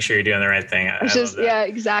spreadsheets and make sure you're doing the right thing. Yeah,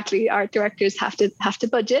 exactly. Art directors have to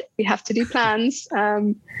budget. We have to do plans.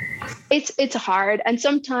 It's hard, and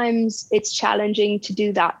sometimes it's challenging to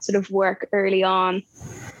do that sort of work early on.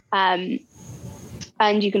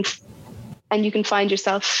 And you can find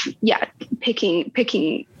yourself,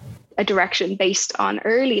 picking a direction based on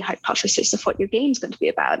early hypothesis of what your game's going to be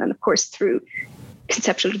about. And of course, through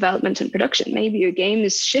conceptual development and production, maybe your game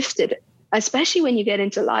is shifted, especially when you get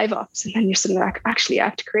into live ops, and then you're suddenly like, actually, I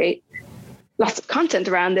have to create lots of content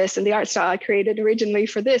around this, and the art style I created originally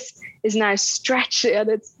for this is now stretched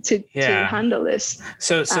to handle this.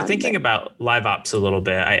 So thinking about live ops a little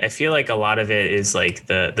bit, I feel like a lot of it is like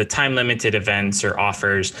the time limited events or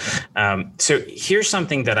offers. So here's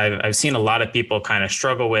something that I've seen a lot of people kind of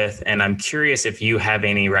struggle with, and I'm curious if you have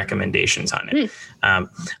any recommendations on it.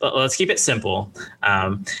 Let's keep it simple.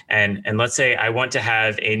 And let's say I want to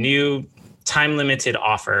have a new time limited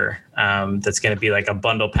offer that's going to be like a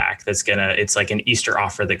bundle pack it's like an Easter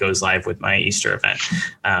offer that goes live with my Easter event.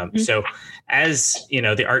 So as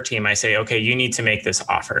the art team, I say, okay, you need to make this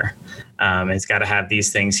offer. It's got to have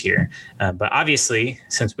these things here. But obviously,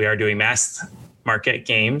 since we are doing mass market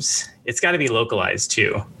games, it's got to be localized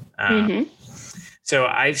too. So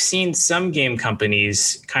I've seen some game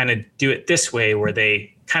companies kind of do it this way, where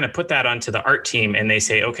they kind of put that onto the art team and they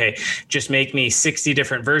say, okay, just make me 60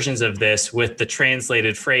 different versions of this with the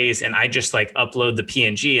translated phrase. And I just like upload the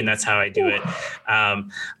PNG, and that's how I do it.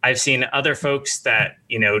 I've seen other folks that,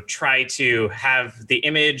 try to have the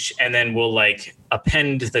image and then will like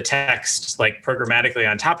append the text like programmatically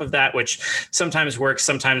on top of that, which sometimes works,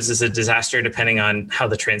 sometimes is a disaster depending on how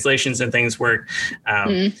the translations and things work.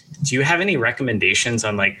 Do you have any recommendations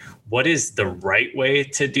on like what is the right way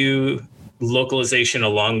to do localization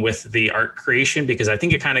along with the art creation? Because I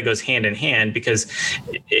think it kind of goes hand in hand, because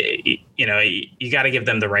you got to give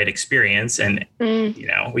them the right experience, and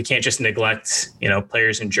we can't just neglect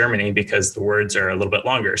players in Germany because the words are a little bit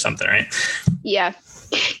longer or something, right? Yeah.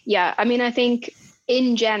 I mean, I think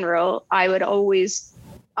in general, I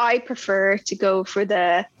prefer to go for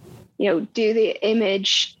the do the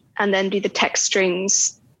image and then do the text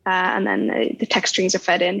strings, and then the text strings are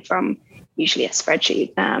fed in from usually a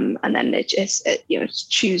spreadsheet, and then it just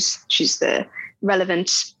choose the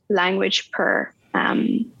relevant language per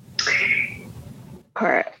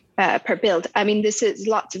build. I mean, this is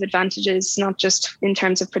lots of advantages, not just in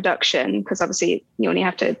terms of production, because obviously you only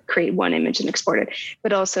have to create one image and export it,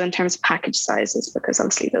 but also in terms of package sizes, because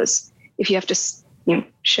obviously those, if you have to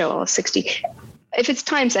show all 60. If it's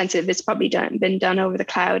time sensitive, it's probably been done over the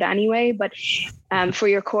cloud anyway. But for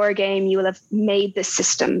your core game, you will have made this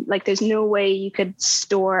system. Like, there's no way you could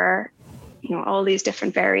store, all these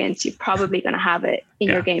different variants. You're probably going to have it in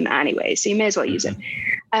your game anyway, so you may as well use it.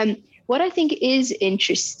 What I think is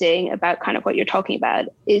interesting about kind of what you're talking about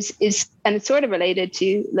is, and it's sort of related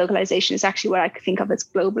to localization, is actually what I think of as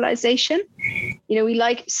globalization.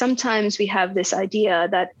 Sometimes we have this idea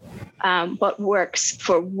that what works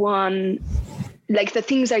for one, like the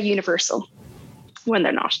things are universal when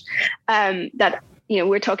they're not.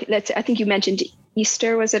 We're talking, I think you mentioned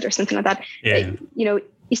Easter, was it, or something like that? Yeah.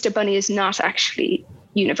 Easter Bunny is not actually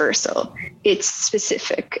universal. It's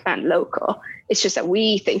specific and local. It's just that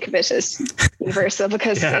we think of it as universal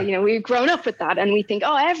because, we've grown up with that and we think,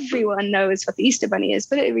 everyone knows what the Easter Bunny is.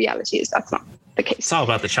 But in reality, that's not the case. It's all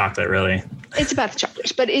about the chocolate, really. It's about the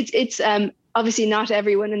chocolate, but it's obviously not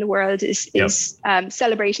everyone in the world is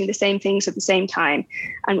celebrating the same things at the same time.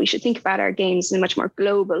 And we should think about our games in a much more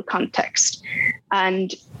global context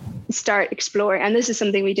and start exploring. And this is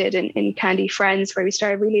something we did in Candy Friends, where we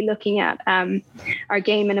started really looking at our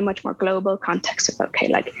game in a much more global context of, okay,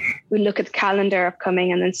 like we look at the calendar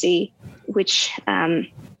upcoming and then see which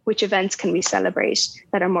events can we celebrate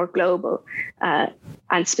that are more global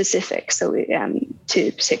and specific, so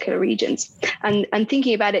to particular regions. And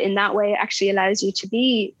thinking about it in that way actually allows you to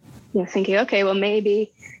be, thinking, okay, well, maybe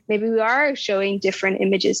we are showing different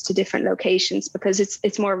images to different locations because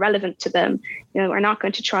it's more relevant to them. We're not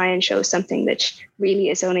going to try and show something that really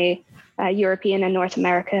is only European and North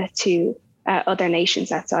America to other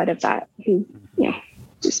nations outside of that who,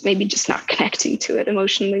 just not connecting to it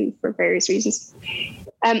emotionally for various reasons.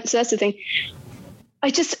 So that's the thing.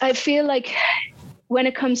 I feel like when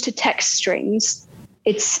it comes to text strings,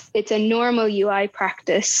 it's a normal UI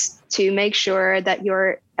practice to make sure that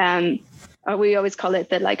your we always call it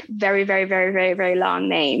the like very, very, very, very, very long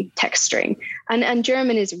name text string. And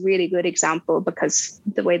German is a really good example because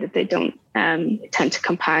the way that they don't tend to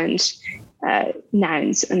compound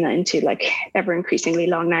nouns and then into like ever increasingly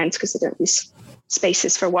long nouns because they don't use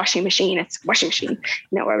spaces for washing machine. It's washing machine,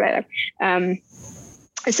 or whatever.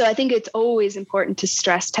 So I think it's always important to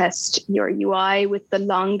stress test your UI with the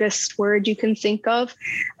longest word you can think of.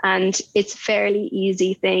 And it's a fairly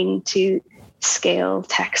easy thing to scale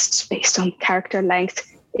text based on character length.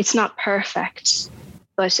 It's not perfect,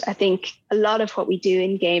 but I think a lot of what we do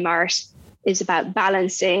in game art is about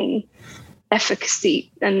balancing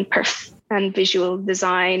efficacy and visual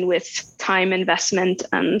design with time investment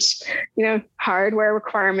and hardware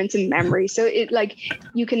requirements and memory. So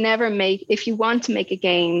you can never if you want to make a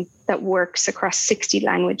game that works across 60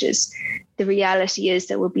 languages, the reality is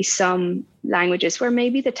there will be some languages where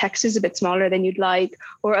maybe the text is a bit smaller than you'd like,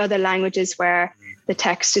 or other languages where the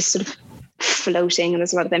text is sort of floating and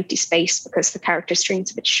there's a lot of empty space because the character string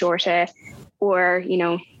is a bit shorter, or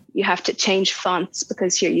you have to change fonts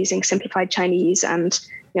because you're using simplified Chinese and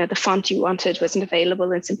the font you wanted wasn't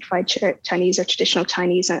available in simplified Chinese or traditional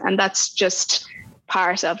Chinese. And that's just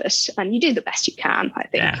part of it. And you do the best you can, I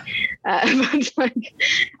think. Yeah. But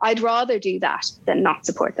I'd rather do that than not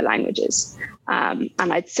support the languages. And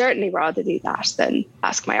I'd certainly rather do that than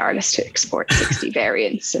ask my artist to export 60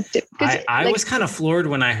 variants. I was kind of floored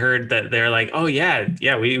when I heard that they're like, oh, yeah,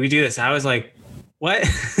 we do this. I was like, what?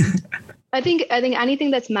 I think anything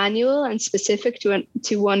that's manual and specific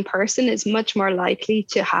to one person is much more likely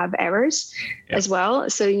to have errors as well.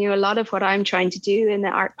 So, a lot of what I'm trying to do in the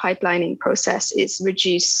art pipelining process is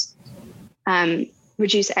reduce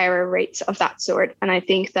error rates of that sort. And I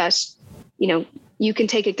think that, you can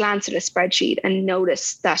take a glance at a spreadsheet and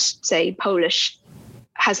notice that, say, Polish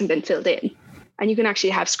hasn't been filled in. And you can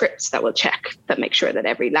actually have scripts that will check that make sure that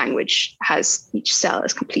every language has each cell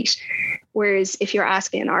is complete. Whereas if you're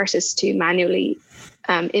asking an artist to manually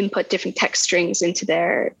input different text strings into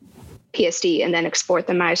their PSD and then export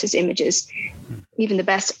them out as images, even the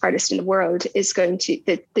best artist in the world is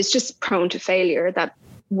just prone to failure that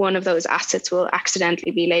one of those assets will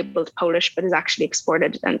accidentally be labeled Polish, but is actually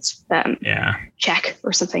exported as Czech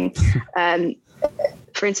or something.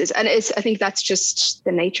 For instance, and I think that's just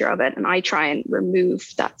the nature of it. And I try and remove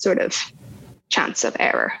that sort of chance of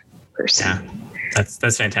error personally. Yeah.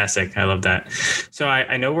 That's fantastic. I love that. So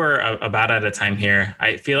I know we're about out of time here.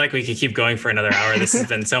 I feel like we could keep going for another hour. This has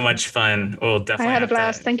been so much fun. We'll definitely I had a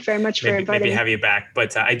blast. Thank you very much for inviting me. Maybe have you back.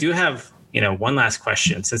 But I do have, one last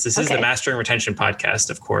question. Since this is the Mastering Retention podcast,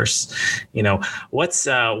 of course, what's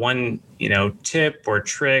one, tip or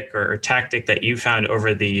trick or tactic that you found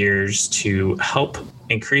over the years to help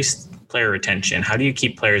increase player retention? How do you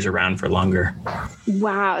keep players around for longer?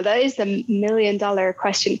 Wow, that is the $1 million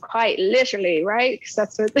question, quite literally, right? Because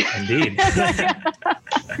that's what. Indeed.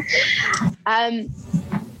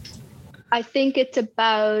 I think it's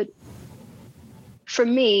about, for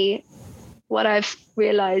me, what I've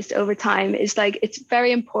realized over time is it's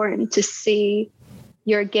very important to see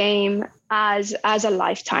your game as a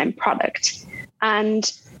lifetime product,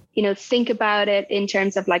 and think about it in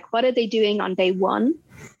terms of what are they doing on day one.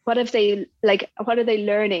 What are they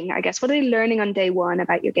learning? I guess, what are they learning on day one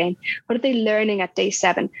about your game? What are they learning at day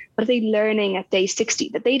 7? What are they learning at day 60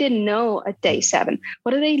 that they didn't know at day 7?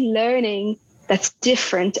 What are they learning that's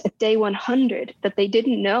different at day 100 that they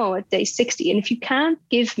didn't know at day 60? And if you can't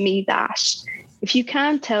give me that, if you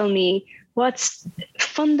can't tell me what's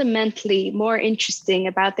fundamentally more interesting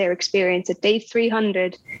about their experience at day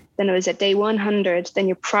 300 than it was at day 100, then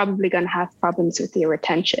you're probably going to have problems with your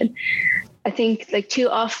retention. I think too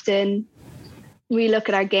often we look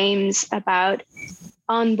at our games about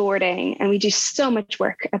onboarding, and we do so much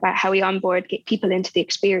work about how we onboard, get people into the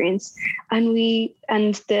experience, and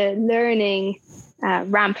the learning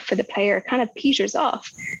ramp for the player kind of peters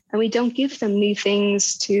off, and we don't give them new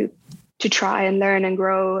things to try and learn and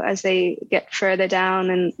grow as they get further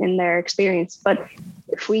down in their experience. But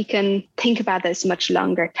if we can think about this much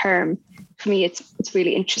longer term, for me, it's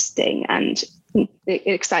really interesting and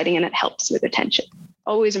exciting, and it helps with retention.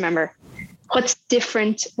 Always remember what's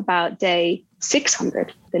different about day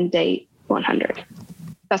 600 than day 100.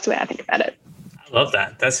 That's the way I think about it. I love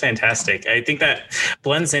that. That's fantastic. I think that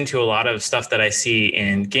blends into a lot of stuff that I see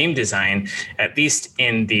in game design, at least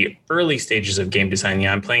in the early stages of game design.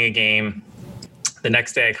 I'm playing a game. The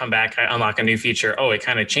next day I come back, I unlock a new feature. Oh, it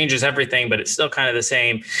kind of changes everything, but it's still kind of the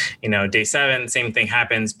same. Day 7, same thing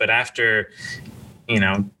happens. But after,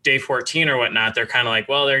 day 14 or whatnot, they're kind of like,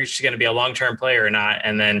 well, they're just going to be a long-term player or not.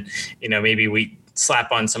 And then, maybe we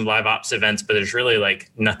slap on some live ops events, but there's really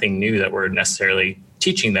like nothing new that we're necessarily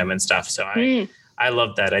teaching them and stuff. So I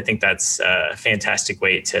love that. I think that's a fantastic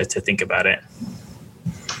way to think about it.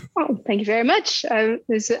 Oh, thank you very much. It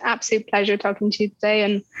was an absolute pleasure talking to you today.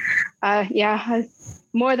 And I'm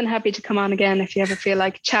more than happy to come on again if you ever feel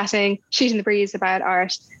like chatting, shooting the breeze about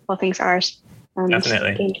art, all things art.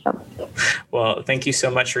 Definitely. Well, thank you so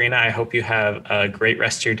much, Rena. I hope you have a great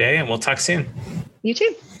rest of your day, and we'll talk soon. You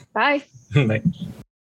too. Bye. Bye.